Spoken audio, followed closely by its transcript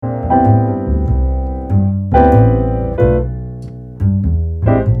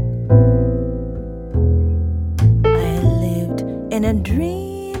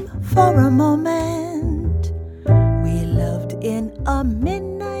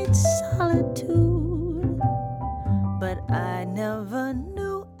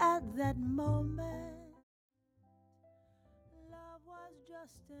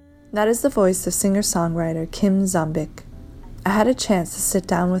That is the voice of singer-songwriter Kim Zombik. I had a chance to sit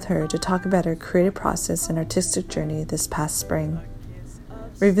down with her to talk about her creative process and artistic journey this past spring,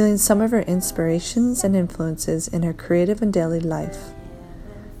 revealing some of her inspirations and influences in her creative and daily life,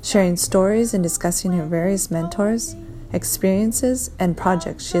 sharing stories and discussing her various mentors, experiences, and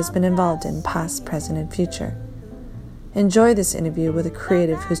projects she has been involved in past, present, and future. Enjoy this interview with a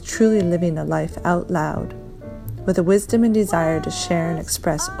creative who's truly living a life out loud, with a wisdom and desire to share and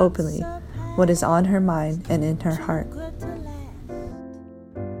express openly what is on her mind and in her heart.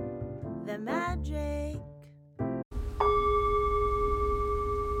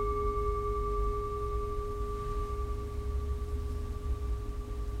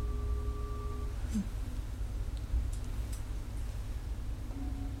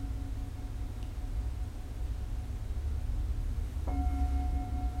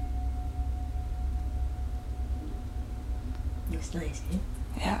 It's nice, eh?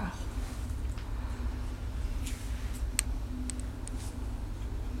 Yeah.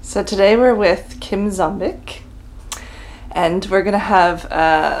 So today we're with Kim Zombik, and we're going to have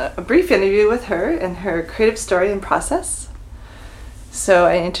a brief interview with her and her creative story and process. So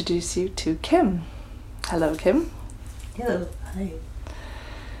I introduce you to Kim. Hello, Kim. Hello. Hi.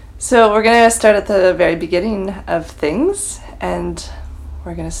 So we're going to start at the very beginning of things, and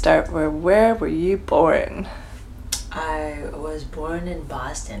we're going to start where were you born? I was born in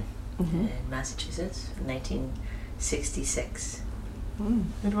Boston, Mm-hmm. in Massachusetts, in 1966.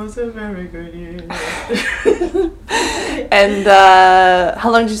 It was a very good year. And how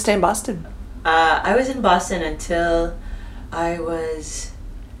long did you stay in Boston? I was in Boston until I was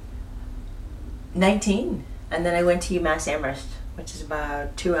 19, and then I went to UMass Amherst, which is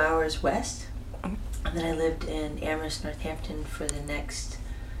about 2 hours west. And then I lived in Amherst, Northampton for the next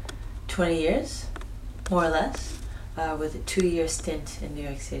 20 years, more or less, with a 2-year stint in New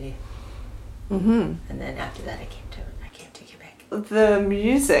York City. Mm-hmm. And then after that, I came to Quebec. The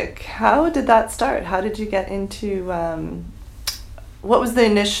music, how did that start? How did you get into, what was the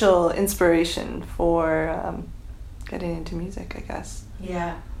initial inspiration for getting into music, I guess?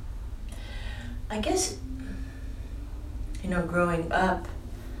 Yeah. I guess, growing up,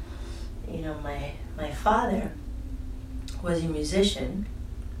 my father was a musician,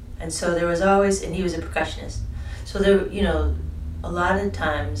 and so there was always, and he was a percussionist. So there, a lot of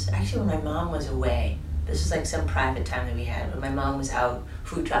times, actually when my mom was away, this was like some private time that we had, when my mom was out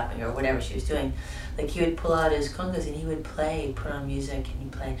food shopping or whatever she was doing, like he would pull out his congas and he would play, put on music and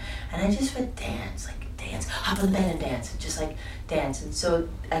he'd play. And I just would dance, hop on the bed and dance, just like dance. And so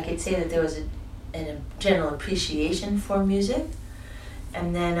I could say that there was a general appreciation for music.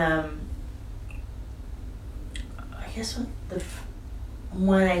 And then I guess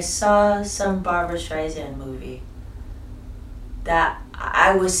when I saw some Barbra Streisand movie, that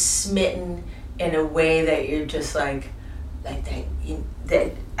I was smitten in a way that you're just like that.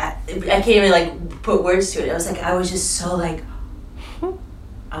 I can't even put words to it. I was just so like,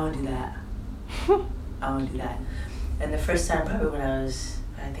 I want to do that. I want to do that. And the first time, probably when I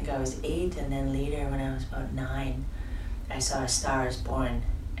think I was 8, and then later when I was about 9, I saw A Star Is Born,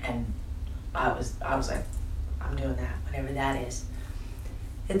 and I was like, I'm doing that, whatever that is.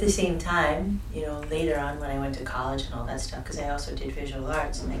 At the same time, later on when I went to college and all that stuff, because I also did visual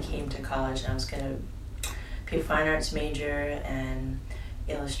arts, and I came to college and I was going to be a fine arts major and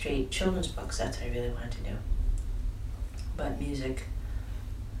illustrate children's books. That's what I really wanted to do. But music,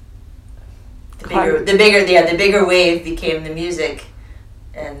 the bigger wave became the music,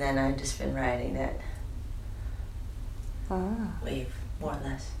 and then I've just been riding that wave, more or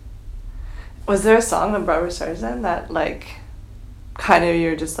less. Was there a song of Barbra Streisand that kind of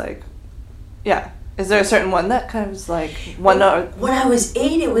you're just like, yeah? Is there a certain one that kind of was like one note? When I was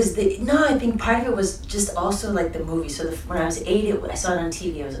 8, I think part of it was just also like the movie. So when I was 8, I saw it on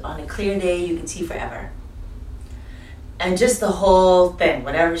TV. It was On a Clear Day You Can See Forever. And just the whole thing,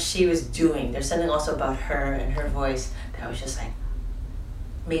 whatever she was doing, there's something also about her and her voice that was just like,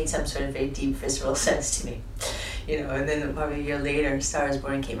 made some sort of very deep visceral sense to me. And then probably a year later, Star Is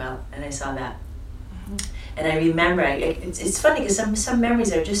Born came out, and I saw that. Mm-hmm. And I remember, it's funny because some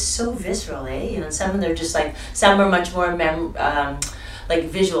memories are just so visceral, eh? Some of them are just like, some are much more like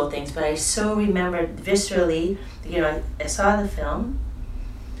visual things, but I so remember viscerally, I saw the film,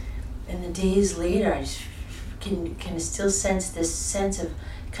 and the days later, I just can still sense this sense of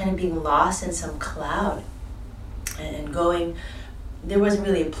kind of being lost in some cloud and going. There wasn't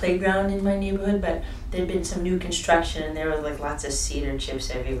really a playground in my neighborhood, but there'd been some new construction, and there was like lots of cedar chips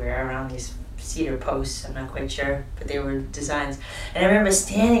everywhere around these cedar posts. I'm not quite sure, but they were designs. And I remember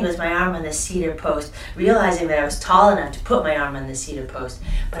standing with my arm on the cedar post, realizing that I was tall enough to put my arm on the cedar post.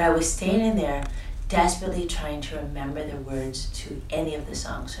 But I was standing there, desperately trying to remember the words to any of the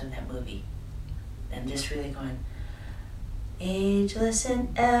songs from that movie. And just really going, ageless and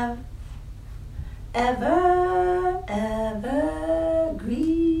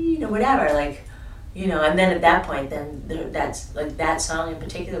evergreen, or whatever, like, you know. And then at that point, then that's like that song in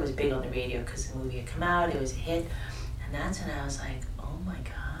particular was big on the radio because the movie had come out, it was a hit, and that's when I was like, oh my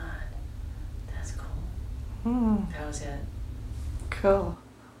god, that's cool. That was it. Cool.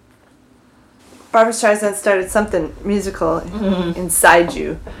 Barbra Streisand started something musical inside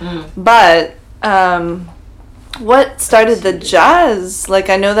you, but what started the jazz? Like,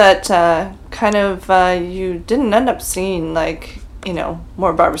 I know that kind of you didn't end up singing, like, you know,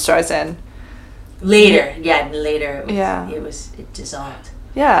 more Barbra Streisand. Later. It dissolved.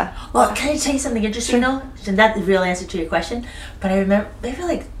 Yeah. Well, can I tell you something interesting, though? Isn't that the real answer to your question? But I remember, maybe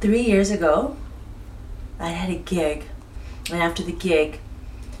like 3 years ago, I had a gig, and after the gig,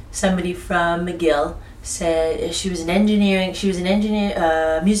 somebody from McGill said she was in music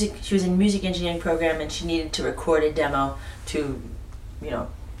engineering program, and she needed to record a demo to, you know,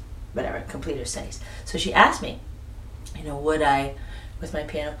 whatever, complete her studies. So she asked me, you know, would I, with my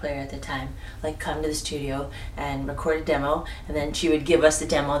piano player at the time, like come to the studio and record a demo, and then she would give us the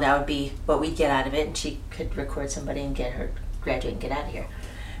demo, that would be what we'd get out of it, and she could record somebody and get her graduate and get out of here.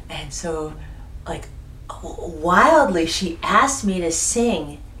 And so, like, wildly, she asked me to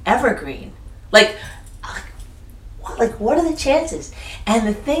sing Evergreen. Like, what are the chances? And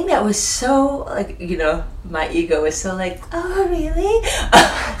the thing that was so, like, you know, my ego was so like, oh, really?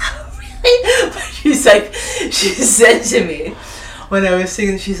 Oh, really? But she's like, she said to me when I was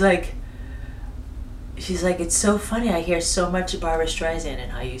singing, she's like, it's so funny, I hear so much of Barbra Streisand in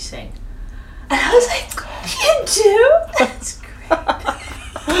how you sing. And I was like, you do? That's great.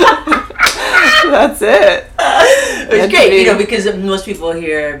 That's it. It was great, you know, because most people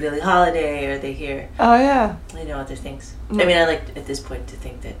hear Billie Holiday or they hear, oh yeah, you know, other things. I mean, I like at this point to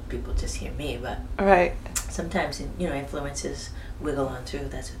think that people just hear me, but right. Sometimes, you know, influences wiggle on through.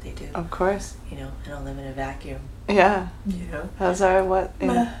 That's what they do. Of course. You know, I don't live in a vacuum. Yeah. You know, those are what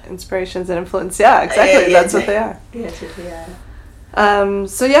inspirations and influence. Yeah, exactly. That's what they are. Yeah, that's what they are.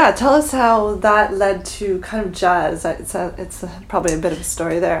 So yeah, tell us how that led to kind of jazz. It's probably a bit of a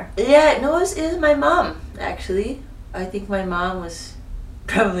story there. Yeah, no, it was my mom, actually. I think my mom was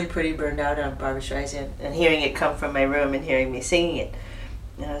probably pretty burned out on Barbra Streisand, and hearing it come from my room and hearing me singing it.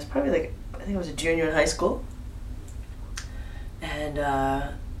 And I was probably like, I think I was a junior in high school, and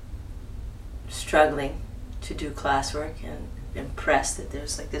struggling to do classwork, and impressed that there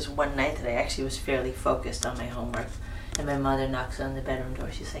was like this one night that I actually was fairly focused on my homework. And my mother knocks on the bedroom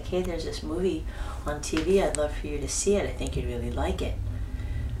door. She's like, hey, there's this movie on TV. I'd love for you to see it. I think you'd really like it.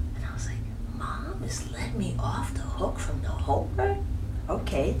 And I was like, Mom is letting me off the hook from the homework?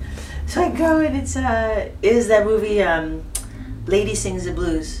 Okay. So I go, and it's is that movie, Lady Sings the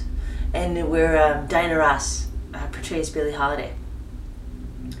Blues. And where Diana Ross portrays Billie Holiday.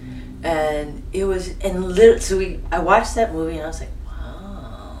 And it was, I watched that movie, and I was like,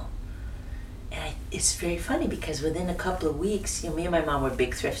 it's very funny because within a couple of weeks, you know, me and my mom were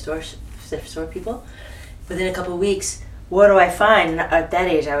big thrift store people. Within a couple of weeks, what do I find? At that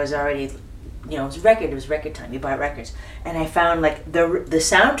age, I was already, you know, it was record time. You buy records, and I found like the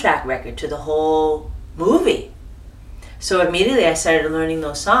soundtrack record to the whole movie. So immediately I started learning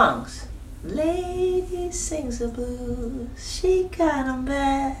those songs. Lady sings the blues, she got 'em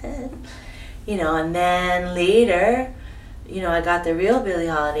bad, you know, and then later, you know, I got the real Billie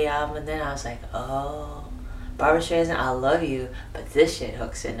Holiday album, and then I was like, oh, Barbra Streisand, I love you, but this shit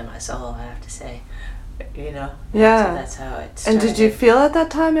hooks into my soul, I have to say. You know? Yeah. So that's how it started. And did you feel at that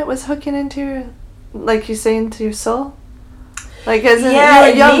time it was hooking into your, like you say, into your soul? Like, as in, you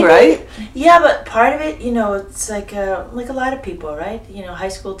were young, right? Yeah, but part of it, you know, it's like a lot of people, right? You know, high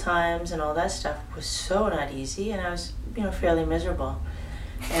school times and all that stuff was so not easy, and I was, you know, fairly miserable.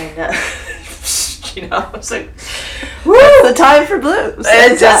 And, you know, I was like, woo! It's the time for blues.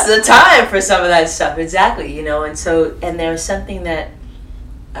 It's just the time for some of that stuff, exactly, you know. And so, and there was something that,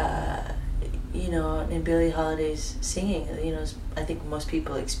 you know, in Billie Holiday's singing, you know, I think most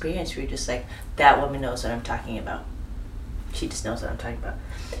people experience where you're just like, that woman knows what I'm talking about. She just knows what I'm talking about.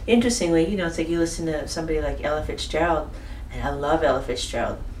 Interestingly, you know, it's like you listen to somebody like Ella Fitzgerald, and I love Ella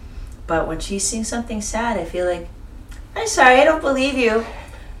Fitzgerald, but when she sings something sad, I feel like, I'm sorry, I don't believe you.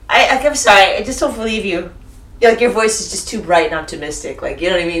 I'm sorry, I just don't believe you. Like, your voice is just too bright and optimistic. Like, you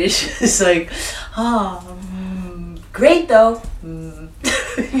know what I mean? It's just like, oh, great though.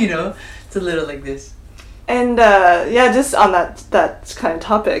 You know, It's a little like this. And just on that kind of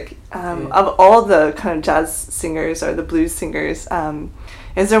topic, of all the kind of jazz singers or the blues singers,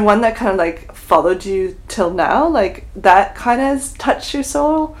 is there one that kind of like followed you till now? Like that kind of has touched your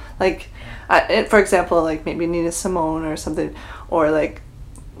soul? Like, for example, like maybe Nina Simone or something, or like,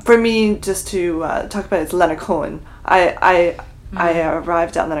 for me, just to talk about it, it's Leonard Cohen. I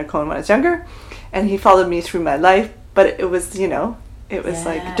arrived at Leonard Cohen when I was younger, and he followed me through my life, but it was,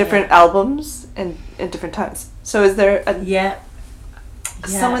 like different albums and in different times. So is there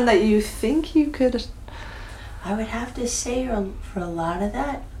someone that you think you could... I would have to say for a lot of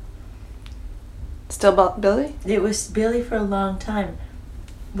that. Still Billy? It was Billy for a long time.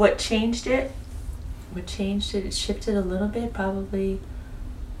 What changed it? It shifted a little bit, probably.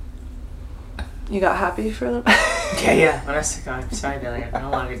 You got happy for a little bit? Yeah. When I was like, I'm sorry, Billy, I'm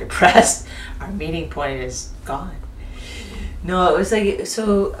no longer depressed. Our meeting point is gone. No, it was like,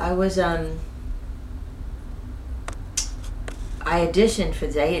 so I was, I auditioned for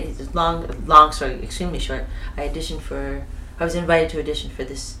this, long story, extremely short. I was invited to audition for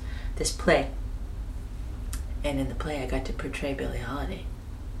this play. And in the play, I got to portray Billie Holiday,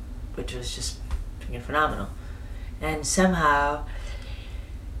 which was just freaking phenomenal. And somehow,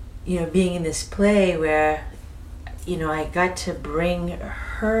 being in this play where, I got to bring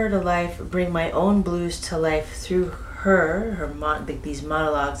her to life, bring my own blues to life through these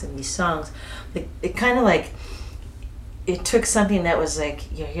monologues and these songs. Like, it kind of like, it took something that was like,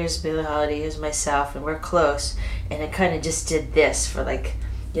 here's Billie Holiday, here's myself, and we're close, and it kind of just did this for like,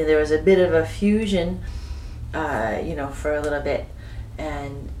 there was a bit of a fusion, for a little bit,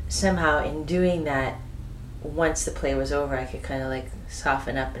 and somehow in doing that, once the play was over, I could kind of like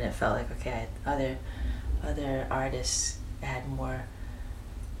soften up, and it felt like, okay, other artists had more,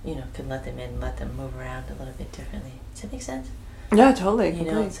 could let them in, let them move around a little bit differently. Does that make sense? Yeah, totally.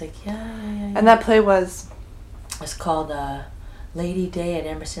 Completely. It's like, yeah. And that play was? It's called Lady Day at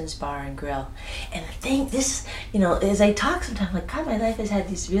Emerson's Bar and Grill. And the thing, as I talk sometimes, like, God, my life has had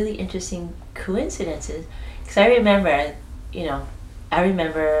these really interesting coincidences. Because I remember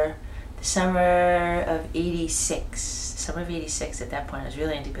the summer of '86. At that point, I was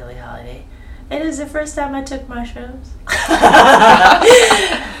really into Billie Holiday. It was the first time I took mushrooms.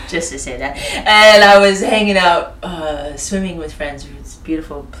 Just to say that. And I was hanging out, swimming with friends. It was a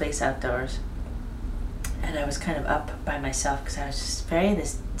beautiful place outdoors. And I was kind of up by myself because I was just very in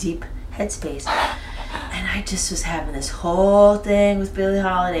this deep headspace. And I just was having this whole thing with Billie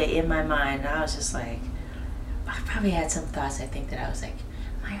Holiday in my mind. And I was just like, I probably had some thoughts, I think, that I was like,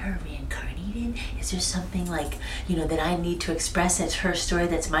 am I her reincarnated? Is there something like, that I need to express that's her story,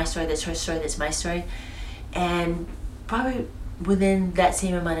 that's my story, that's her story, that's my story? And probably within that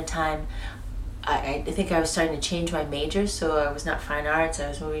same amount of time, I think I was starting to change my major, so I was not fine arts, I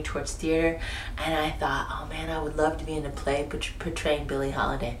was moving towards theater, and I thought, oh man, I would love to be in a play portraying Billie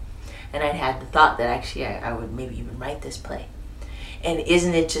Holiday. And I'd had the thought that actually I would maybe even write this play. And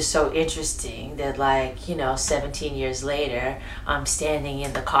isn't it just so interesting that, like, 17 years later, I'm standing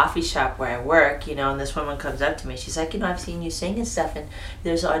in the coffee shop where I work, and this woman comes up to me, she's like, I've seen you sing and stuff, and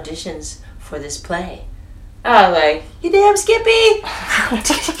there's auditions for this play. I was like, you damn Skippy!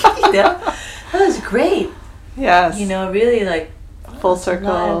 That was great. Yes. Really like full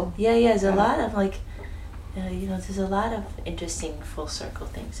circle. There's a lot of like, there's a lot of interesting full circle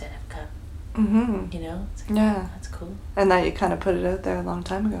things that have come. Mm-hmm. It's like, yeah, that's cool. And now you kind of put it out there a long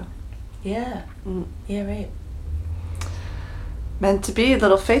time ago. Yeah. Mm. Yeah, right. Meant to be, a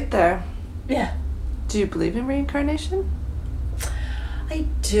little faith there. Yeah. Do you believe in reincarnation? I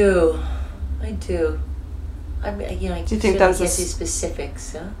do. I mean, do you think that was get these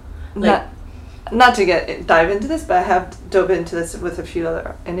specifics? Huh? Not to dive into this, but I have dove into this with a few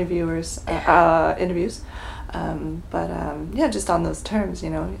other interviews. Just on those terms, I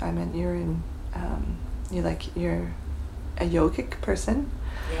meant you're a yogic person.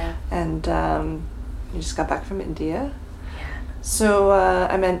 Yeah. And you just got back from India. Yeah. So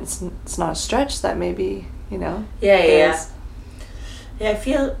I meant it's not a stretch that maybe, Yeah. Yeah, I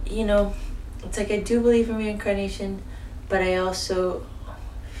feel, it's like I do believe in reincarnation, but I also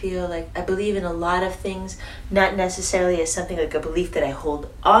feel like I believe in a lot of things, not necessarily as something like a belief that I hold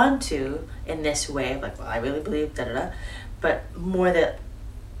on to in this way, like, well, I really believe, but more that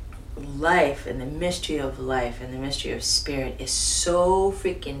life and the mystery of life and the mystery of spirit is so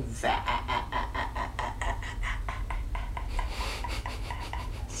freaking vast.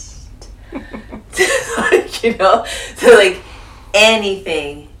 So like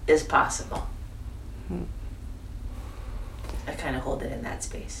anything is possible. I kind of hold it in that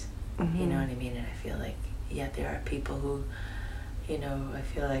space. Mm-hmm. You know what I mean? And I feel like, there are people who you know, I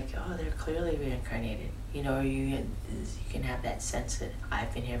feel like, oh, they're clearly reincarnated. You know, you can have that sense that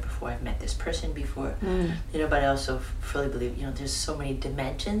I've been here before, I've met this person before. You know, but I also fully believe, you know, there's so many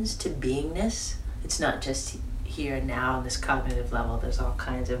dimensions to beingness. It's not just here and now on this cognitive level. There's all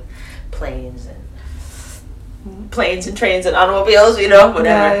kinds of planes and trains and automobiles, you know,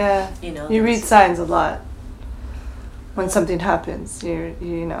 whatever. Yeah. You know, you read signs a lot. When something happens, you're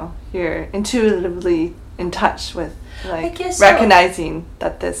intuitively in touch with, like, recognizing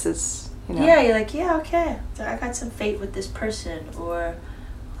that this is, you know. Yeah, you're like, yeah, okay, so I got some fate with this person, or,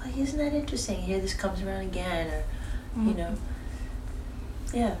 well, isn't that interesting? Here, this comes around again, or, you know,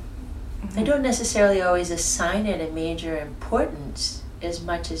 yeah. I don't necessarily always assign it a major importance as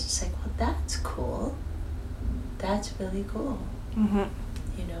much as it's like, well, that's cool. That's really cool.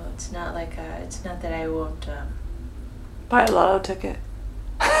 You know, it's not like it's not that I won't. Buy a lotto ticket.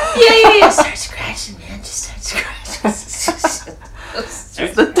 Yeah. Start scratching, man. Just start scratching.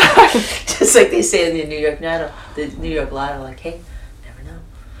 Just like they say in the New York Lotto, like, hey, never know.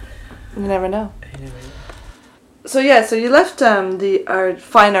 You never know. I never know. So you left the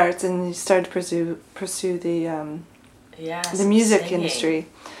fine arts and you started to pursue the music singing. Industry.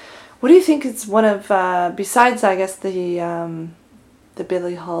 What do you think is one of besides, I guess, the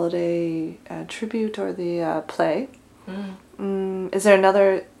Billie Holiday tribute or the play? Is there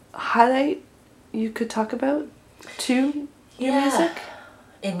another highlight you could talk about to your music?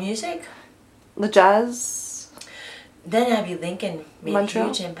 In music? The jazz? Then Abby Lincoln made Montreal? a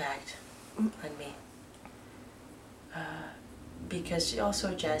huge impact on me. Because she's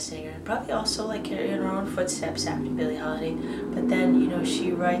also a jazz singer, and probably also like in her own footsteps after Billie Holiday. But then, you know,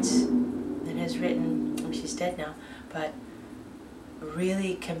 she writes and has written, she's dead now, but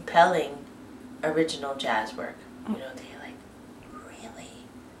really compelling original jazz work. You know, they like really,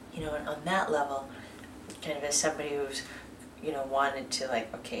 you know, and on that level, kind of as somebody who's, you know, wanted to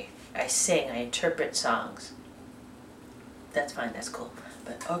like, okay, I sing, I interpret songs. That's fine, that's cool.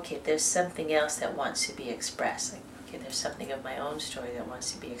 But okay, there's something else that wants to be expressed. Like, okay, there's something of my own story that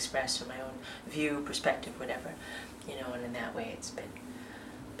wants to be expressed, or my own view, perspective, whatever. You know, and in that way, it's been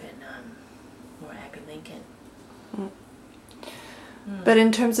more Abby Lincoln. But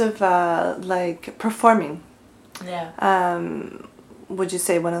in terms of like performing, would you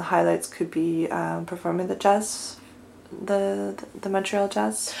say one of the highlights could be performing the jazz, the Montreal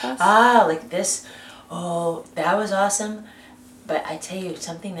Jazz Fest? Like this. Oh, that was awesome. But I tell you,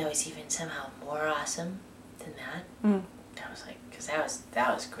 something that was even somehow more awesome than that. That was like, because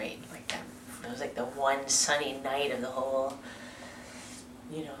that was great. Like that, it was like the one sunny night of the whole,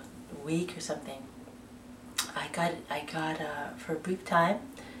 you know, week or something. I got for a brief time,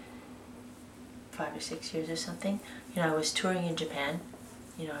 5 or 6 years or something. You know, I was touring in Japan.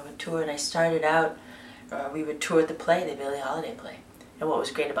 You know, I would tour, and I started out. We would tour the play, the Billie Holiday play. And what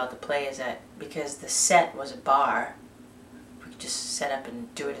was great about the play is that because the set was a bar, we could just set up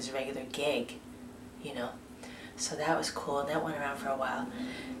and do it as a regular gig. You know, so that was cool, and that went around for a while.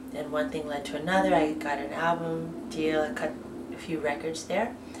 And one thing led to another. I got an album deal. I cut a few records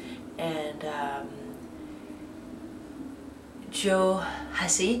there, and Joe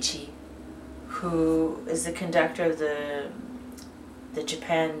Haseichi, who is the conductor of the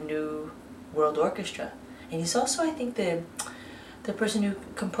Japan New World Orchestra, and he's also, I think, the person who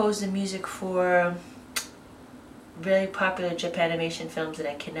composed the music for very popular Japanimation films that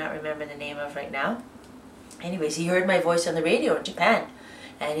I cannot remember the name of right now. Anyways, he heard my voice on the radio in Japan,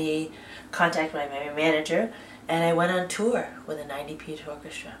 and he contacted my manager, and I went on tour with a 90-piece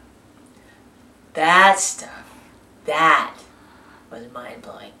orchestra. That stuff, that was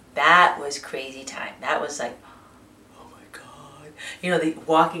mind-blowing. That was crazy time. That was like, oh my God. You know,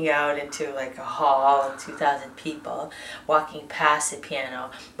 walking out into like a hall of 2,000 people, walking past the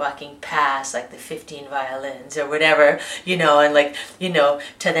piano, walking past like the 15 violins or whatever, you know, and like, you know,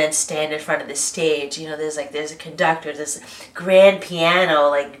 to then stand in front of the stage. You know, there's a conductor, this grand piano,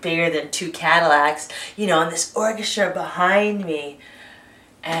 like bigger than 2 Cadillacs, you know, and this orchestra behind me.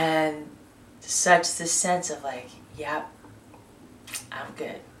 And such this sense of like, yep, I'm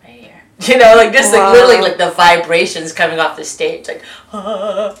good right here. You know, like just like literally like the vibrations coming off the stage, like,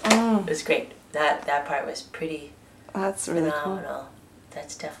 it was great. That part was pretty That's really phenomenal. Cool.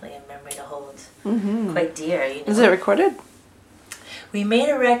 That's definitely a memory to hold quite dear. You know? Is it recorded? We made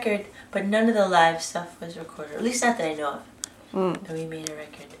a record, but none of the live stuff was recorded. At least not that I know of. But we made a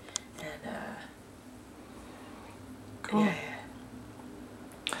record, and cool. Yeah.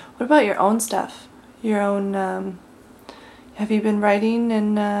 What about your own stuff? Your own, have you been writing,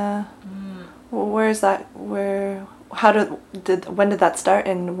 and where is that, when did that start,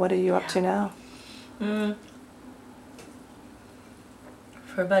 and what are you up to now?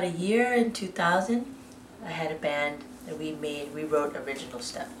 for about a year in 2000, I had a band that we wrote original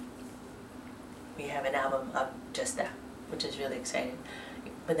stuff. We have an album of just that, which is really exciting.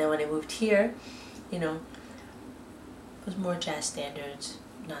 But then when I moved here, you know, it was more jazz standards,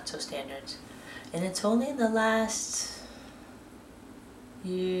 not so standards. And it's only in the last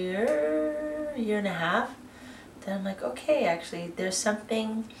year and a half, that I'm like, okay, actually, there's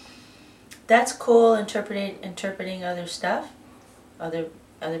something that's cool, interpreting other stuff, other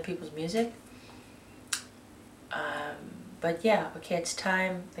people's music. But yeah, okay, it's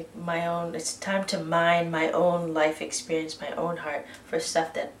time, like it's time to mine my own life experience, my own heart for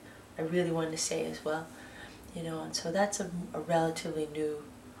stuff that I really want to say as well, you know. And so that's a relatively new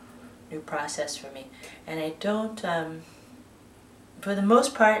process for me. And I don't, for the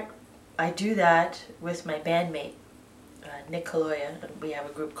most part, I do that with my bandmate, Nick Kaloya. We have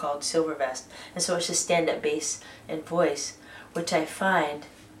a group called Silver Vest, and so it's just stand-up bass and voice, which I find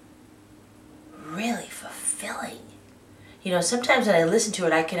really fulfilling. You know, sometimes when I listen to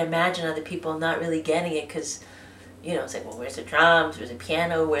it, I can imagine other people not really getting it because, you know, it's like, well, where's the drums, where's the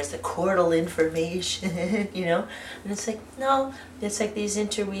piano, where's the chordal information, you know? And it's like, no, it's like these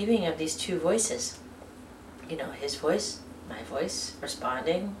interweaving of these two voices. You know, his voice, my voice,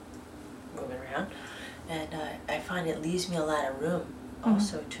 responding, moving around. And I find it leaves me a lot of room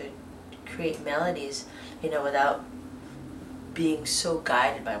also to create melodies, you know, without being so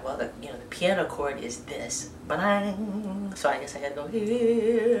guided by, well, the piano chord is this, ba-dang, so I guess I gotta go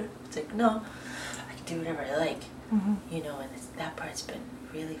here. It's like, no, I can do whatever I like, you know, and that part's been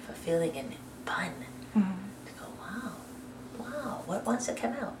really fulfilling and fun to go, wow, what wants to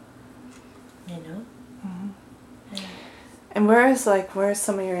come out, you know? And where are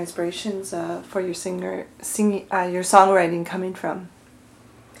some of your inspirations for your your songwriting coming from?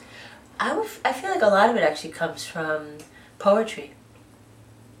 I feel like a lot of it actually comes from poetry.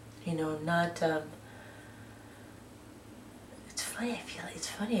 You know, not. It's funny. I feel like it's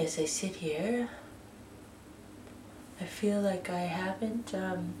funny as I sit here. I feel like I haven't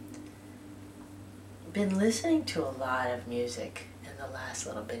been listening to a lot of music in the last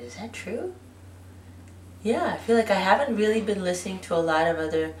little bit. Is that true? Yeah, I feel like I haven't really been listening to a lot of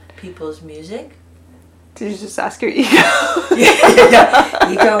other people's music. Did you just ask your ego? Yeah.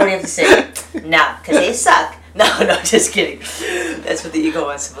 Ego, what do you have to say? No, because they suck. No, just kidding. That's what the ego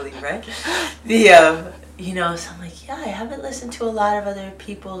wants to believe, right? You know, so I'm like, yeah, I haven't listened to a lot of other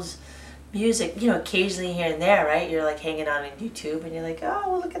people's music. You know, occasionally here and there, right? You're like hanging on YouTube and you're like, oh,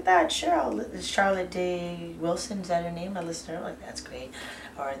 well, look at that, Charlotte Day Wilson, is that her name? I listen to her, like, that's great.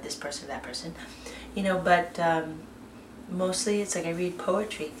 Or this person, that person. You know, but mostly it's like I read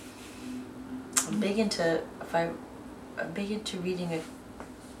poetry. I'm big into reading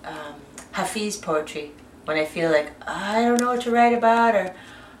Hafiz poetry when I feel like I don't know what to write about or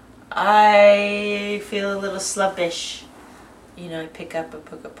I feel a little slumpish. You know, I pick up a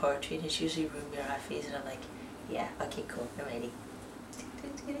book of poetry and it's usually Rumi or Hafiz and I'm like, yeah, okay, cool, I'm ready.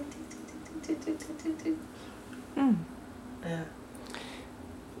 Yeah.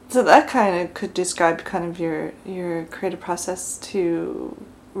 So that kind of could describe kind of your creative process to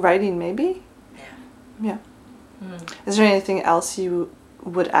writing, maybe? Yeah. Is there anything else you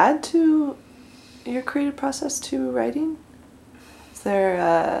would add to your creative process to writing? Is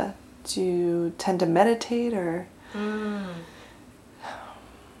there, do you tend to meditate or?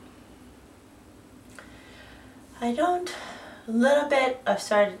 I don't. A little bit. I've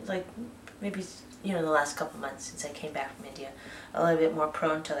started, like, maybe, you know, in the last couple of months since I came back from India, a little bit more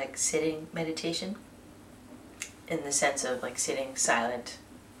prone to, like, sitting meditation in the sense of, like, sitting silent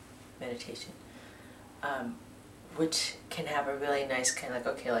meditation. Which can have a really nice kind of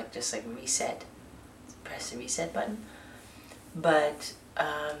like, okay, like just like reset, press the reset button. But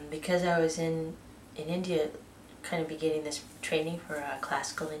because I was in India kind of beginning this training for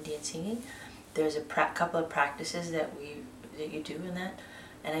classical Indian singing, there's a couple of practices that you do in that,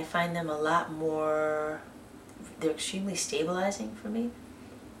 and I find them a lot more, they're extremely stabilizing for me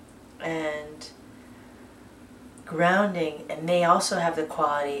and grounding, and they also have the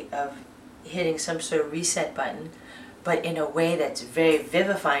quality of hitting some sort of reset button, but in a way that's very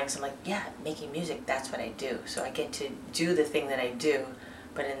vivifying. So I'm like, yeah, making music, that's what I do. So I get to do the thing that I do,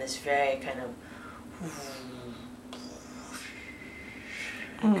 but in this very kind of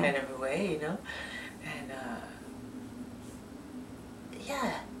kind of a way, you know? And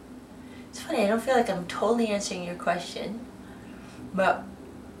yeah, it's funny, I don't feel like I'm totally answering your question, but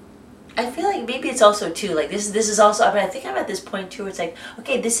I feel like maybe it's also too, like this is also, I mean, I think I'm at this point too where it's like,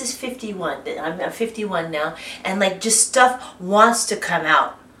 okay, this is 51, I'm 51 now, and like just stuff wants to come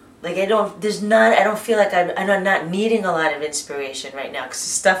out like I don't feel like I'm not needing a lot of inspiration right now, because the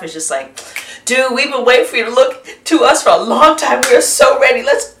stuff is just like, dude, we've been waiting for you to look to us for a long time. We are so ready.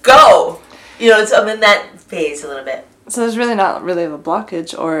 Let's go. I'm in that phase a little bit. So there's really not really a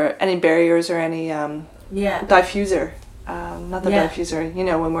blockage or any barriers or any diffuser. Not the diffuser.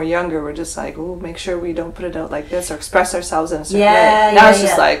 When we're younger, we're just like, oh, make sure we don't put it out like this or express ourselves in a certain way. Now it's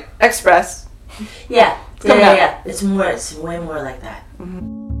just like, express. Yeah. Yeah. It's way more like that.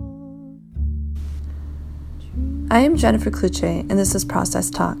 I am Jennifer Kluche, and this is Process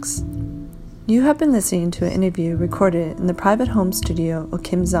Talks. You have been listening to an interview recorded in the private home studio of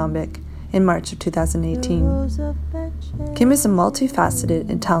Kim Zombik in March of 2018. Kim is a multifaceted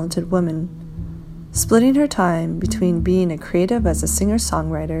and talented woman, splitting her time between being a creative as a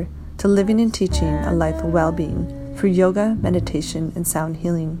singer-songwriter to living and teaching a life of well-being through yoga, meditation, and sound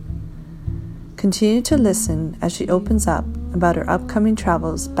healing. Continue to listen as she opens up about her upcoming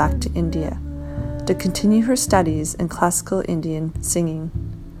travels back to India to continue her studies in classical Indian singing.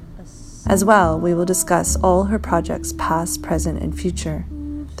 As well, we will discuss all her projects past, present, and future,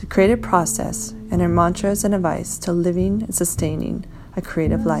 the creative process, and her mantras and advice to living and sustaining a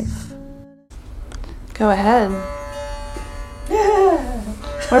creative life. Go ahead.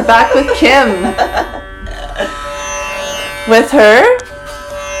 We're back with Kim. With her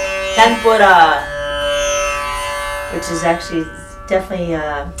Tempura, which is actually definitely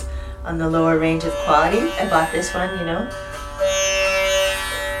on the lower range of quality. I bought this one,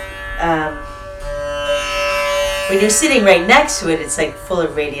 when you're sitting right next to it, it's like full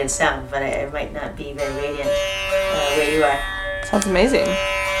of radiant sound, but it might not be very radiant where you are. Sounds amazing.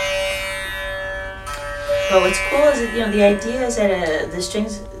 But what's cool is that, the idea is that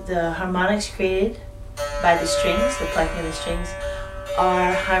the harmonics created by the strings, the plucking of the strings,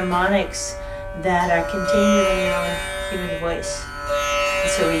 are harmonics that are contained within your own human voice. And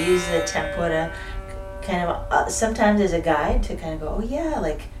so we use the tempura kind of sometimes as a guide to kind of go, oh yeah,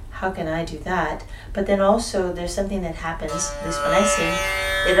 like, how can I do that? But then also there's something that happens, at least when I sing,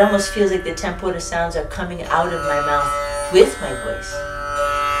 it almost feels like the tempura sounds are coming out of my mouth with my voice,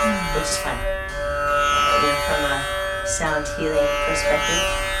 which is fun. From a sound healing perspective.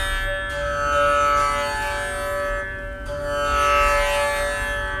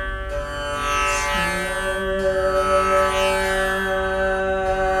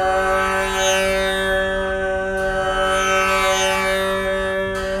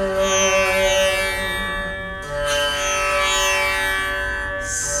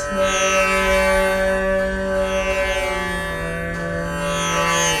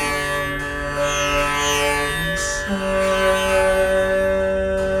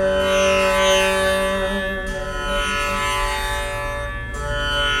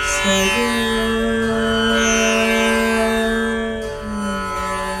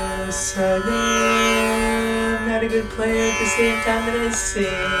 I'm not a good player at the same time that I sing.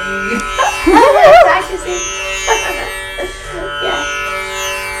 Practicing. Yeah.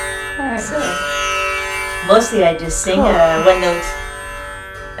 All right. So, mostly I just sing one note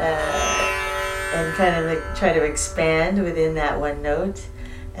and kind of try to expand within that one note.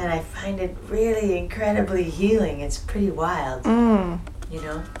 And I find it really incredibly healing. It's pretty wild.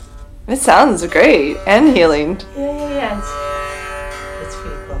 It sounds great and healing. Yeah. It's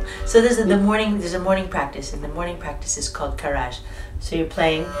pretty cool. So there's a morning practice, and the morning practice is called Karaj. So you're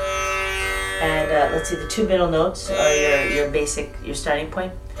playing, and let's see, the two middle notes are your starting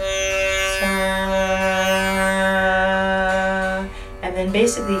point. And then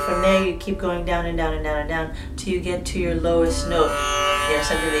basically from there you keep going down and down and down and down till you get to your lowest note.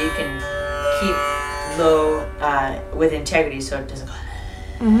 Something that you can keep low with integrity, so it doesn't go.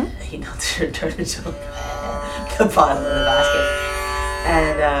 Turn into the bottom of the basket.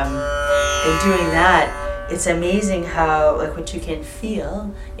 And in doing that, it's amazing how, like, what you can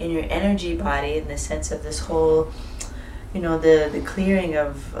feel in your energy body in the sense of this whole, the clearing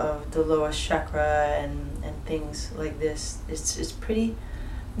of the lowest chakra and things like this. It's pretty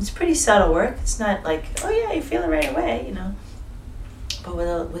subtle work. It's not like, oh yeah, you feel it right away, But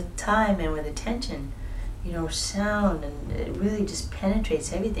with time and with attention, sound, and it really just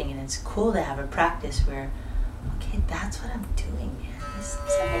penetrates everything, and it's cool to have a practice where, okay, that's what I'm doing, man. This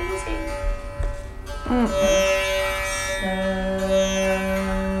is amazing.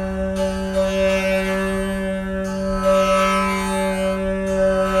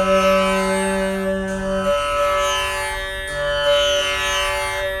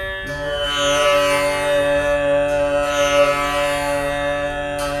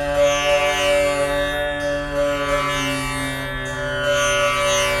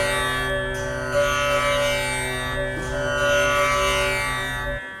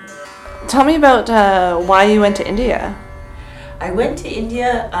 tell me about why you went to India. I went to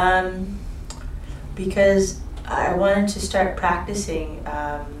India because I wanted to start practicing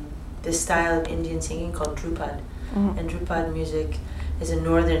this style of Indian singing called Drupad. And Drupad music is a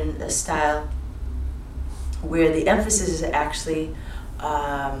northern style where the emphasis is actually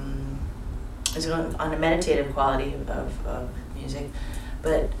is on a meditative quality of music,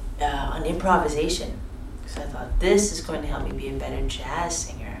 but on improvisation. So I thought, this is going to help me be a better jazz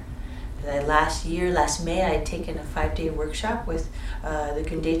singer. Because last May, I had taken a 5-day workshop with the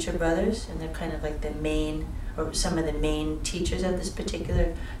Gundechar brothers, and they're kind of like some of the main teachers of this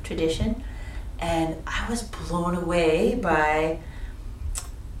particular tradition. And I was blown away by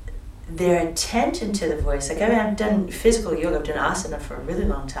their attention to the voice. Like, I've done physical yoga, I've done asana for a really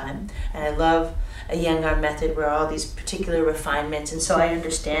long time, and I love a Iyengar method where all these particular refinements, and so I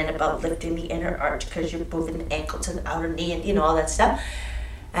understand about lifting the inner arch because you're moving the ankle to the outer knee and all that stuff.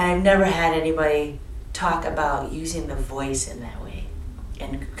 And I've never had anybody talk about using the voice in that way,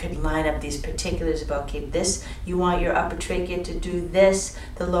 and could line up these particulars about, okay, this, you want your upper trachea to do this,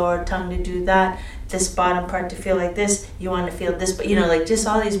 the lower tongue to do that, this bottom part to feel like this, you want to feel this, but like just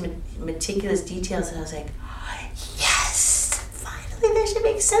all these meticulous details. And I was like, yes, finally this should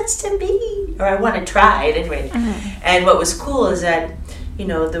make sense to me, or I want to try it anyway. And what was cool is that,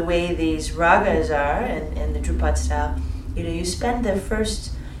 the way these ragas are and the Drupad style, you spend the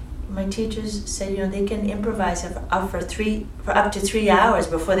first, my teachers said, they can improvise for up to 3 hours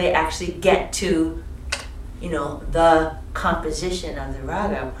before they actually get to, the composition of the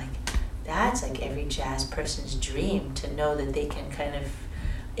raga. I'm like, that's like every jazz person's dream, to know that they can kind of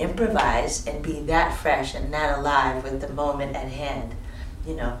improvise and be that fresh and that alive with the moment at hand,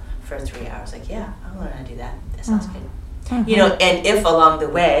 for 3 hours. Like, yeah, I'll learn how to do that. That sounds good. And if along the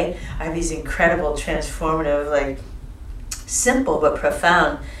way I have these incredible, transformative, like simple but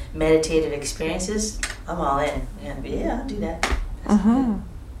profound meditative experiences, I'm all in. Yeah, I'll do that. That's good.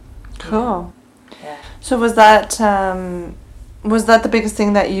 Cool. Yeah. So was that the biggest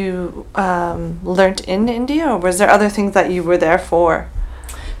thing that you learned in India, or was there other things that you were there for?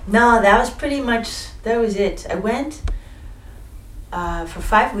 No, that was it. I went for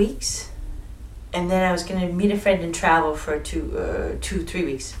 5 weeks, and then I was going to meet a friend and travel for 3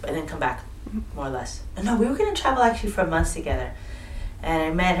 weeks, and then come back, more or less. No, we were going to travel actually for months together. And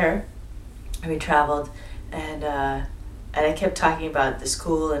I met her, and we traveled, and I kept talking about the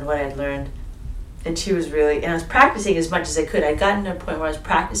school and what I'd learned. And she was and I was practicing as much as I could. I'd gotten to a point where I was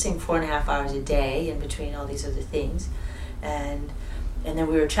practicing 4.5 hours a day in between all these other things. And then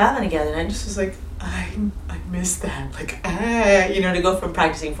we were traveling together, and I just was like, I miss that. Like, to go from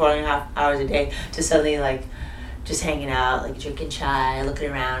practicing 4.5 hours a day to suddenly, like, just hanging out, like, drinking chai, looking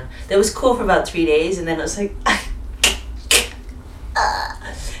around. That was cool for about 3 days, and then it was like,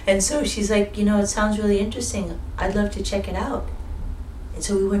 and so she's like, it sounds really interesting. I'd love to check it out. And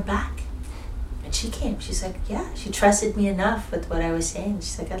so we went back. And she came. She's like, yeah. She trusted me enough with what I was saying.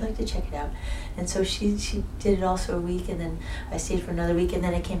 She's like, I'd like to check it out. And so she did it all for a week, and then I stayed for another week, and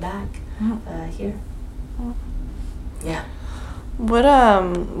then I came back here. Yeah.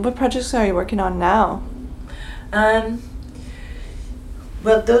 What projects are you working on now?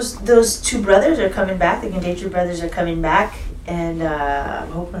 Well, those two brothers are coming back. The Gundechar brothers are coming back. And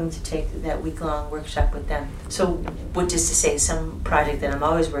I'm hoping to take that week-long workshop with them. So, which is to say, some project that I'm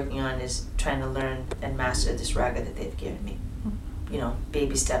always working on is trying to learn and master this raga that they've given me.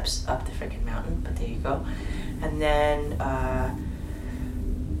 Baby steps up the freaking mountain, but there you go. And then,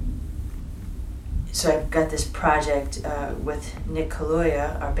 so I've got this project with Nick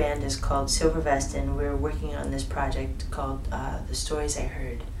Kaloya. Our band is called Silvervest, and we're working on this project called The Stories I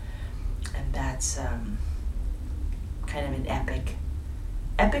Heard. And that's... kind of an epic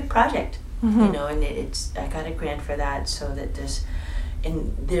project, and it's, I got a grant for that, so that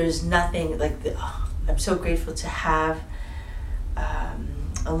there's nothing like I'm so grateful to have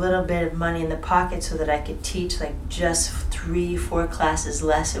a little bit of money in the pocket so that I could teach like just 3-4 classes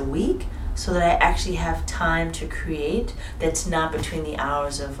less a week, so that I actually have time to create that's not between the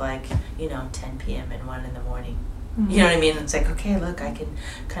hours of 10 p.m. and 1 in the morning. You know what I mean? It's like, okay, look, I can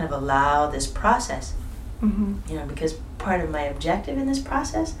kind of allow this process. Because part of my objective in this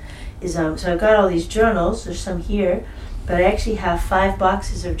process is, so I've got all these journals, there's some here, but I actually have 5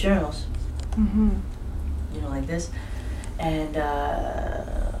 boxes of journals, like this, and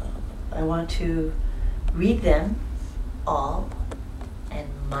I want to read them all and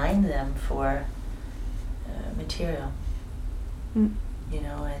mine them for material, and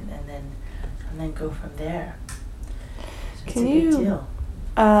then go from there. So it's a big deal.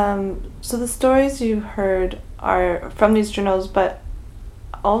 So the stories you heard are from these journals, but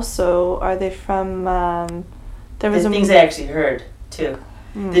also, are they from, there was The a... things I actually heard, too.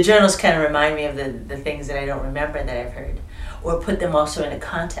 Mm. The journals kind of remind me of the things that I don't remember that I've heard. Or put them also in a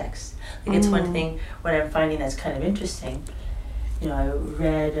context. Like it's one thing when I'm finding that's kind of interesting. You know, I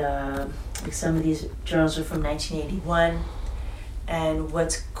read, like some of these journals are from 1981. And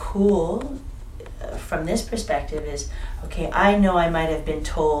what's cool from this perspective is, okay, I know I might have been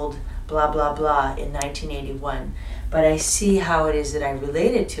told blah, blah, blah in 1981, but I see how it is that I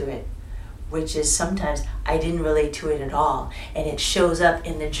related to it, which is sometimes I didn't relate to it at all. And it shows up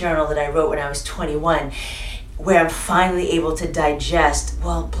in the journal that I wrote when I was 21, where I'm finally able to digest,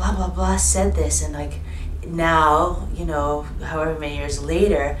 well, blah, blah, blah said this. And like now, you know, however many years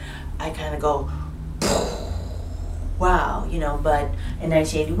later, I kind of go, wow, you know, but in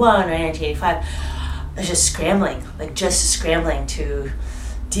 1981 or 1985, I was just scrambling to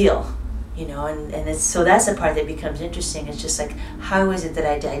deal, you know, and it's, so that's the part that becomes interesting. It's just like, how is it that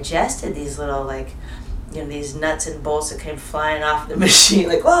I digested these little, like, you know, these nuts and bolts that came flying off the machine,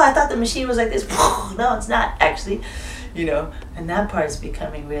 like, oh, I thought the machine was like this. No, it's not actually, you know, and that part is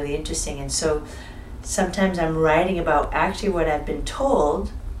becoming really interesting. And so sometimes I'm writing about actually what I've been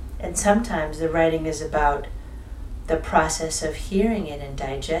told, and sometimes the writing is about the process of hearing it and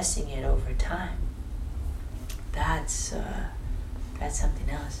digesting it over time. That's something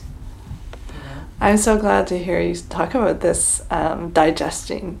else. You know? I'm so glad to hear you talk about this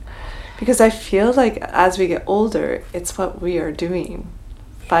digesting, because I feel like as we get older, it's what we are doing.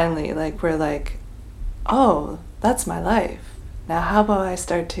 Finally, like we're like, oh, that's my life. Now how about I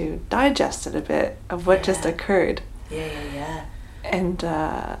start to digest it a bit of what just occurred? Yeah. And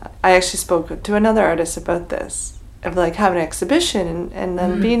I actually spoke to another artist about this, of like having an exhibition and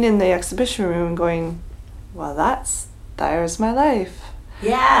then being in the exhibition room and going, well, there's my life.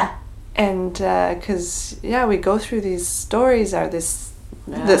 Yeah. And because we go through these stories or this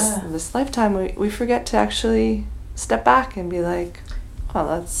lifetime, we forget to actually step back and be like, well,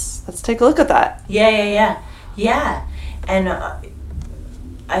 let's take a look at that. Yeah. And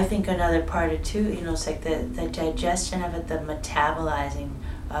I think another part of too, you know, it's like the digestion of it, the metabolizing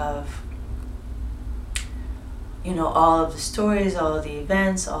of, you know, all of the stories, all of the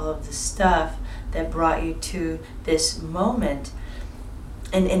events, all of the stuff that brought you to this moment.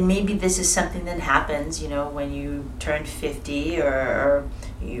 And maybe this is something that happens, you know, when you turn 50 or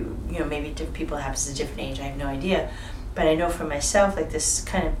you know, maybe different people it happens at a different age, I have no idea. But I know for myself, like this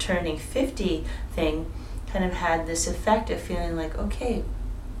kind of turning 50 thing kind of had this effect of feeling like, okay,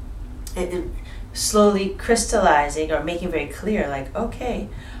 it slowly crystallizing or making very clear, like, okay,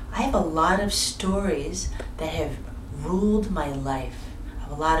 I have a lot of stories that have ruled my life. I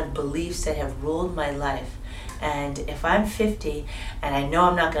have a lot of beliefs that have ruled my life. And if I'm 50 and I know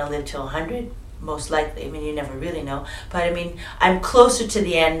I'm not going to live till 100, most likely, I mean, you never really know, but I mean, I'm closer to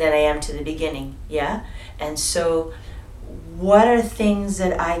the end than I am to the beginning, yeah? And so what are things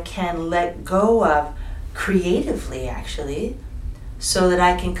that I can let go of creatively, actually, so that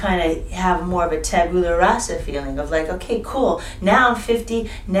I can kind of have more of a tabula rasa feeling of like, okay, cool, now I'm 50,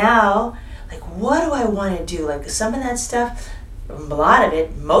 now, like, what do I want to do? Like, some of that stuff, a lot of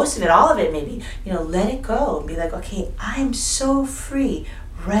it, most of it, all of it maybe, you know, let it go and be like, okay, I'm so free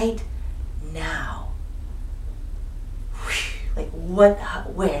right now. Like, what,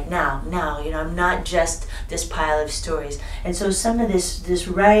 where, now, you know, I'm not just this pile of stories. And so some of this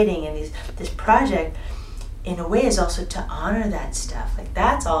writing and this project, in a way, is also to honor that stuff. Like,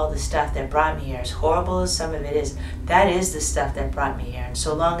 that's all the stuff that brought me here. As horrible as some of it is, that is the stuff that brought me here. And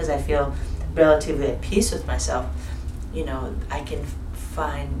so long as I feel relatively at peace with myself, you know, I can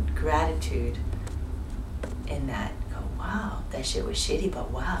find gratitude in that. Go, wow, that shit was shitty,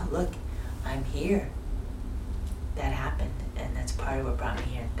 but wow, look, I'm here. That happened, and that's part of what brought me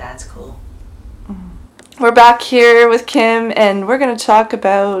here. That's cool. We're back here with Kim, and we're going to talk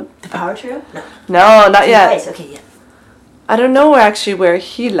about... The power trio? No, not yet. Nice. Okay, yeah. I don't know actually where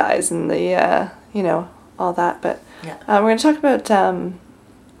he lies in the, you know, all that, but we're going to talk about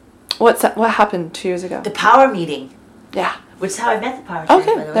what happened 2 years ago. The power meeting. Yeah. Which is how I met the power trio,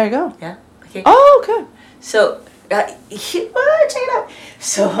 Okay, by the way. there you go. Yeah, okay. Oh, okay. So, check it out.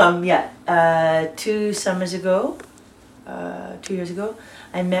 So, 2 summers ago, 2 years ago,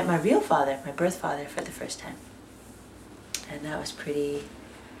 I met my real father, my birth father, for the first time. And that was pretty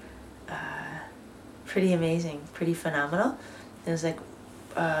amazing, pretty phenomenal. It was like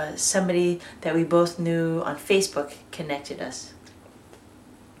somebody that we both knew on Facebook connected us.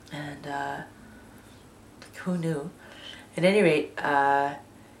 And who knew? At any rate,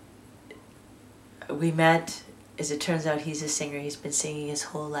 we met. As it turns out, he's a singer. He's been singing his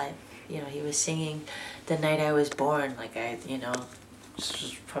whole life. You know, he was singing the night I was born. Like, you know,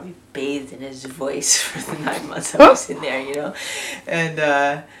 just probably bathed in his voice for the 9 months I was in there,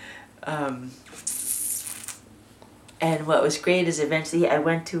 And what was great is eventually I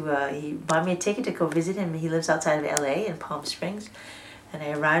went to, he bought me a ticket to go visit him. He lives outside of LA in Palm Springs. And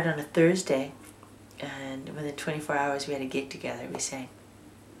I arrived on a Thursday, and within 24 hours we had a gig together. We sang.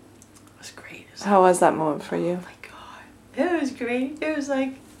 It was great. How was that moment for you? Oh my God. It was great. It was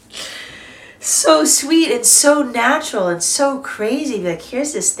like so sweet and so natural and so crazy. Like,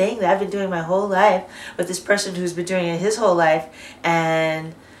 here's this thing that I've been doing my whole life with this person who's been doing it his whole life,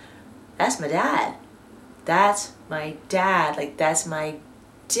 and that's my dad. That's my dad. Like, that's my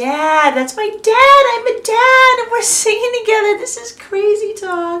dad. That's my dad. I'm a dad, and we're singing together. This is crazy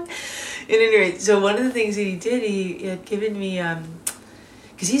talk. And anyway, so one of the things that he did, he had given me,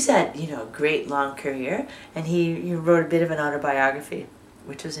 because he's had, a great long career, and he wrote a bit of an autobiography,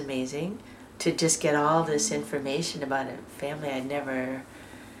 which was amazing, to just get all this information about a family I'd never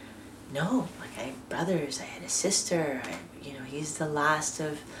known. Like, I had brothers, I had a sister, he's the last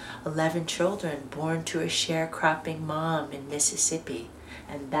of 11 children born to a sharecropping mom in Mississippi.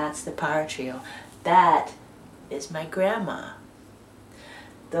 And that's the power trio. That is my grandma.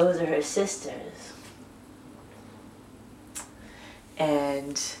 Those are her sisters.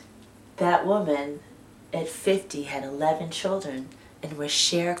 And that woman at 50 had 11 children and was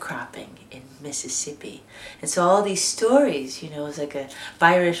sharecropping in Mississippi. And so all these stories, as like a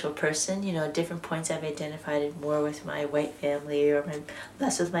biracial person, at different points I've identified it more with my white family or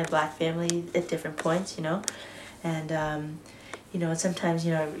less with my black family at different points, And sometimes,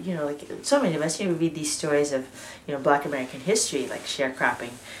 like so many of us, we read these stories of, Black American history, like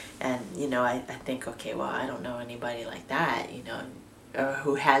sharecropping. And, I think, okay, well, I don't know anybody like that, or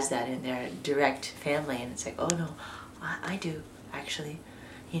who has that in their direct family. And it's like, oh, no, I do, actually,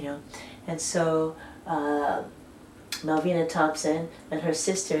 And so Malvina Thompson and her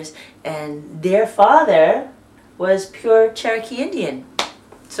sisters, and their father was pure Cherokee Indian.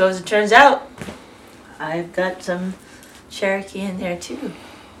 So as it turns out, I've got some Cherokee in there too.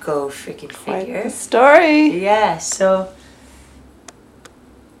 Go freaking figure. Quite the story. Yeah, so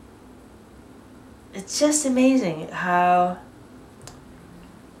it's just amazing how,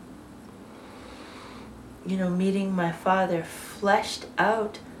 meeting my father fleshed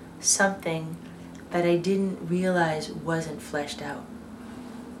out something that I didn't realize wasn't fleshed out.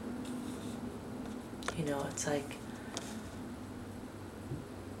 It's like,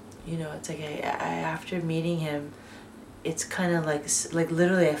 I after meeting him, it's kind of like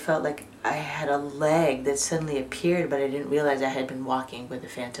literally I felt like I had a leg that suddenly appeared, but I didn't realize I had been walking with a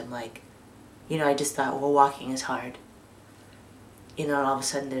phantom leg. I just thought, well, walking is hard. And all of a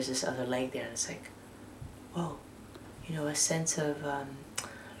sudden there's this other leg there, and it's like, whoa, a sense of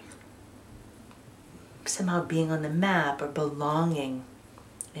somehow being on the map or belonging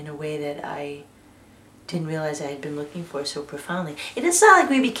in a way that I didn't realize I had been looking for so profoundly. And it's not like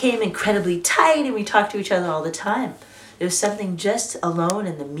we became incredibly tight and we talked to each other all the time. There was something just alone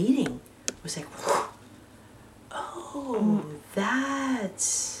in the meeting. It was like, oh,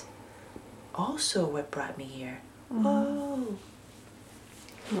 that's also what brought me here. Oh.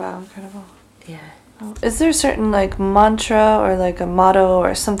 Wow, incredible. Yeah. Is there a certain mantra or a motto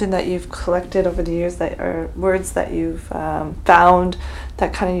or something that you've collected over the years or words that you've found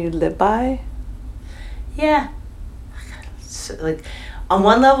that kind of you live by? Yeah. So, on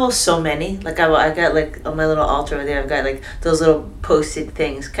one level, so many. I got on my little altar over there, I've got those little posted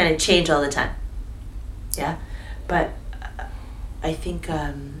things, kind of change all the time. Yeah. But I think,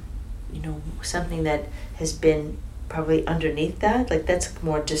 something that has been probably underneath that, that's a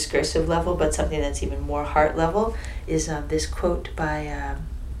more discursive level, but something that's even more heart level, is this quote by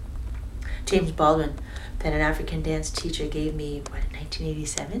James Baldwin that an African dance teacher gave me, in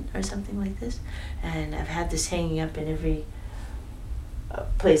 1987 or something like this. And I've had this hanging up in every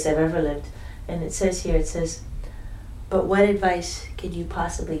place I've ever lived. And it says here, but what advice can you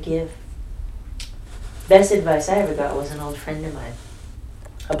possibly give? Best advice I ever got was an old friend of mine,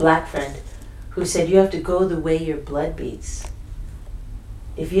 a black friend, who said, you have to go the way your blood beats.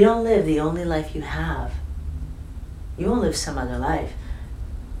 If you don't live the only life you have, you won't live some other life.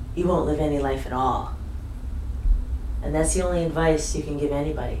 You won't live any life at all. And that's the only advice you can give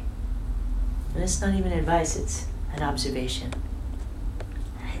anybody. And it's not even advice, it's an observation.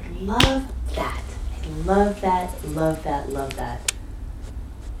 And I love that. I love that, love that, love that.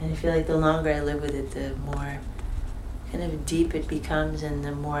 And I feel like the longer I live with it, the more kind of deep it becomes, and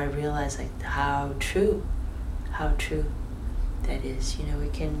the more I realize how true that is. We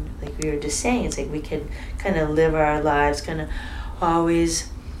can, like we were just saying, it's we can kind of live our lives kind of always,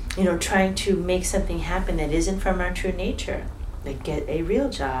 trying to make something happen that isn't from our true nature. like get a real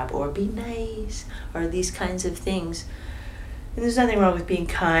job or be nice or these kinds of things. And there's nothing wrong with being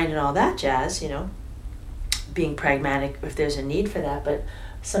kind and all that jazz, being pragmatic if there's a need for that. But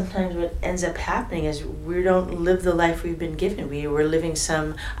sometimes what ends up happening is we don't live the life we've been given. We're living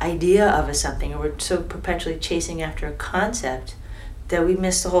some idea of a something, or we're so perpetually chasing after a concept that we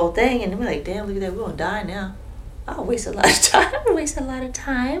miss the whole thing. And we're like, damn, look at that, we're going to die now. I'll waste a lot of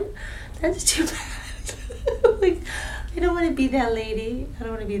time. That's too bad. Like, I don't want to be that lady.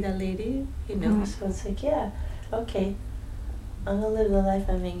 Mm-hmm. So it's like, yeah, okay. I'm going to live the life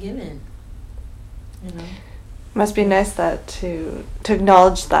I've been given, Must be nice that to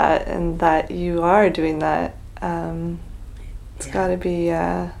acknowledge that, and that you are doing that. It's got to be,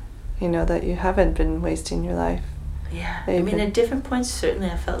 that you haven't been wasting your life. Yeah, I mean, at different points, certainly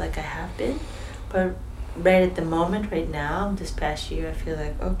I felt like I have been, but right at the moment, right now, this past year, I feel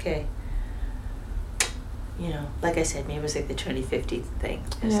like, okay, like I said, maybe it was like the 2050 thing.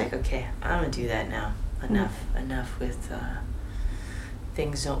 It's like, okay, I'm going to do that now. Enough with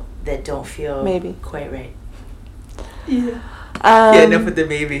things that don't feel quite right. Yeah. Enough with the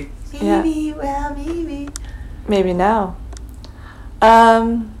maybe. Maybe now.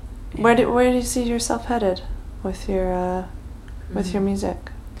 Where do you see yourself headed with your music?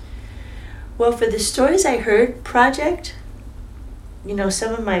 Well, for the Stories I Heard project,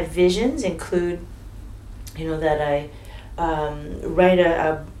 some of my visions include, that I write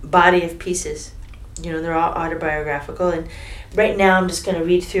a body of pieces. They're all autobiographical, and right now I'm just going to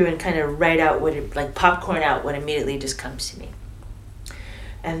read through and kind of write out popcorn out what immediately just comes to me.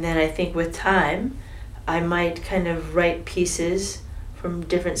 And then I think with time, I might kind of write pieces from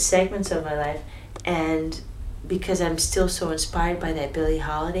different segments of my life, and because I'm still so inspired by that Billie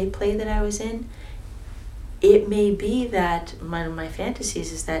Holiday play that I was in, it may be that one of my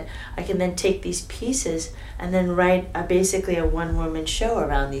fantasies is that I can then take these pieces and then write basically a one-woman show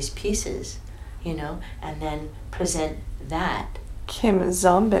around these pieces, and then present that. Kim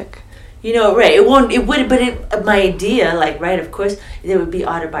Zombik. Right, but my idea, of course, it would be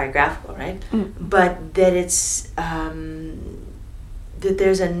autobiographical, right? But that it's, that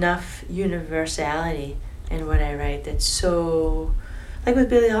there's enough universality in what I write that's so, like with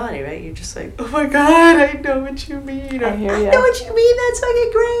Billie Holiday, right? You're just like, oh my God, I know what you mean. I hear you. I know what you mean, that's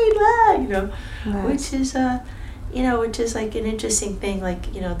fucking great, Nice. which is like an interesting thing,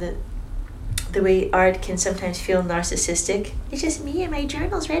 the way art can sometimes feel narcissistic. It's just me and my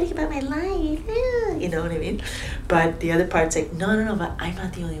journals writing about my life. You know what I mean? But the other part's like, no, but I'm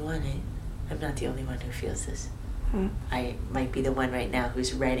not the only one. I'm not the only one who feels this. I might be the one right now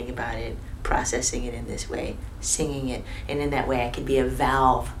who's writing about it, processing it in this way, singing it, and in that way I can be a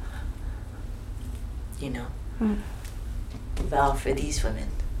valve. A valve for these women.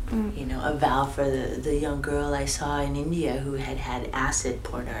 A valve for the young girl I saw in India who had acid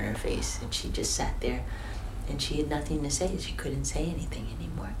poured on her face, and she just sat there and she had nothing to say. She couldn't say anything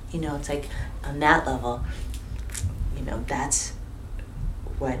anymore. It's like on that level, that's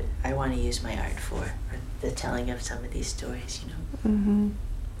what I want to use my art for the telling of some of these stories, I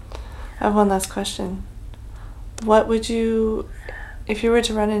have one last question. What would you, if you were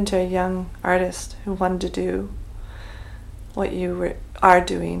to run into a young artist who wanted to do what you are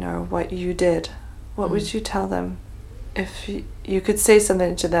doing or what you did, what would you tell them? If you could say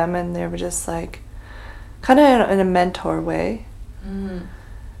something to them and they were just like, kind of in a mentor way,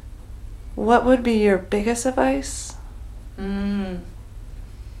 what would be your biggest advice?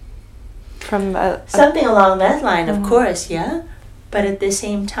 From something along that line, of course, yeah. But at the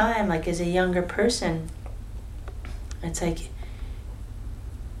same time, like as a younger person, it's like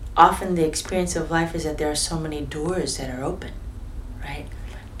often the experience of life is that there are so many doors that are open, right?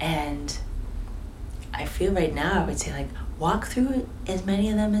 And I feel right now I would say walk through as many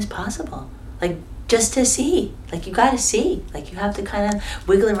of them as possible, just to see. You gotta see. You have to kind of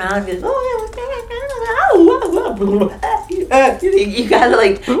wiggle around and be like, you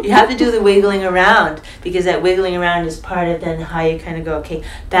gotta you have to do the wiggling around, because that wiggling around is part of then how you kind of go, okay,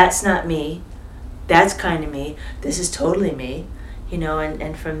 that's not me, that's kind of me, this is totally me,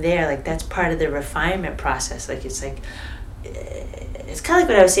 and from there, that's part of the refinement process. It's kind of like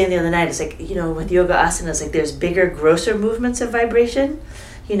what I was saying the other night. It's with yoga asanas, there's bigger, grosser movements of vibration,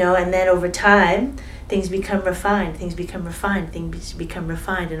 and then over time, things become refined,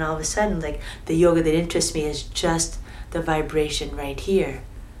 and all of a sudden, the yoga that interests me is just the vibration right here,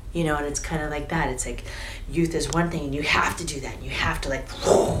 and it's kind of like that. It's youth is one thing, and you have to do that, and you have to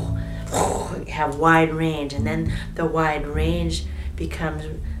have wide range, and then the wide range becomes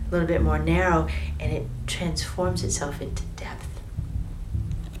a little bit more narrow, and it transforms itself into depth.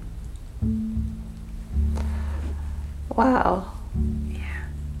 Wow. Yeah.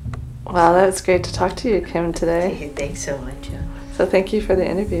 Wow, that was great to talk to you, Kim, today. Hey, thanks so much. So thank you for the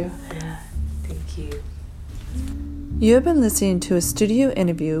interview. Yeah, thank you. You have been listening to a studio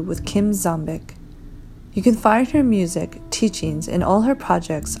interview with Kim Zombik. You can find her music, teachings, and all her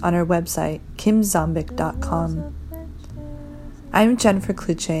projects on her website, kimzombik.com. I'm Jennifer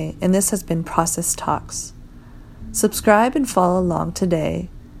Kluche, and this has been Process Talks. Subscribe and follow along today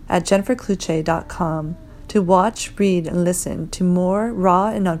at jenniferkluche.com to watch, read, and listen to more raw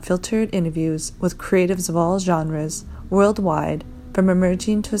and unfiltered interviews with creatives of all genres worldwide, from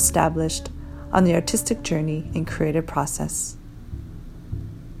emerging to established, on the artistic journey and creative process.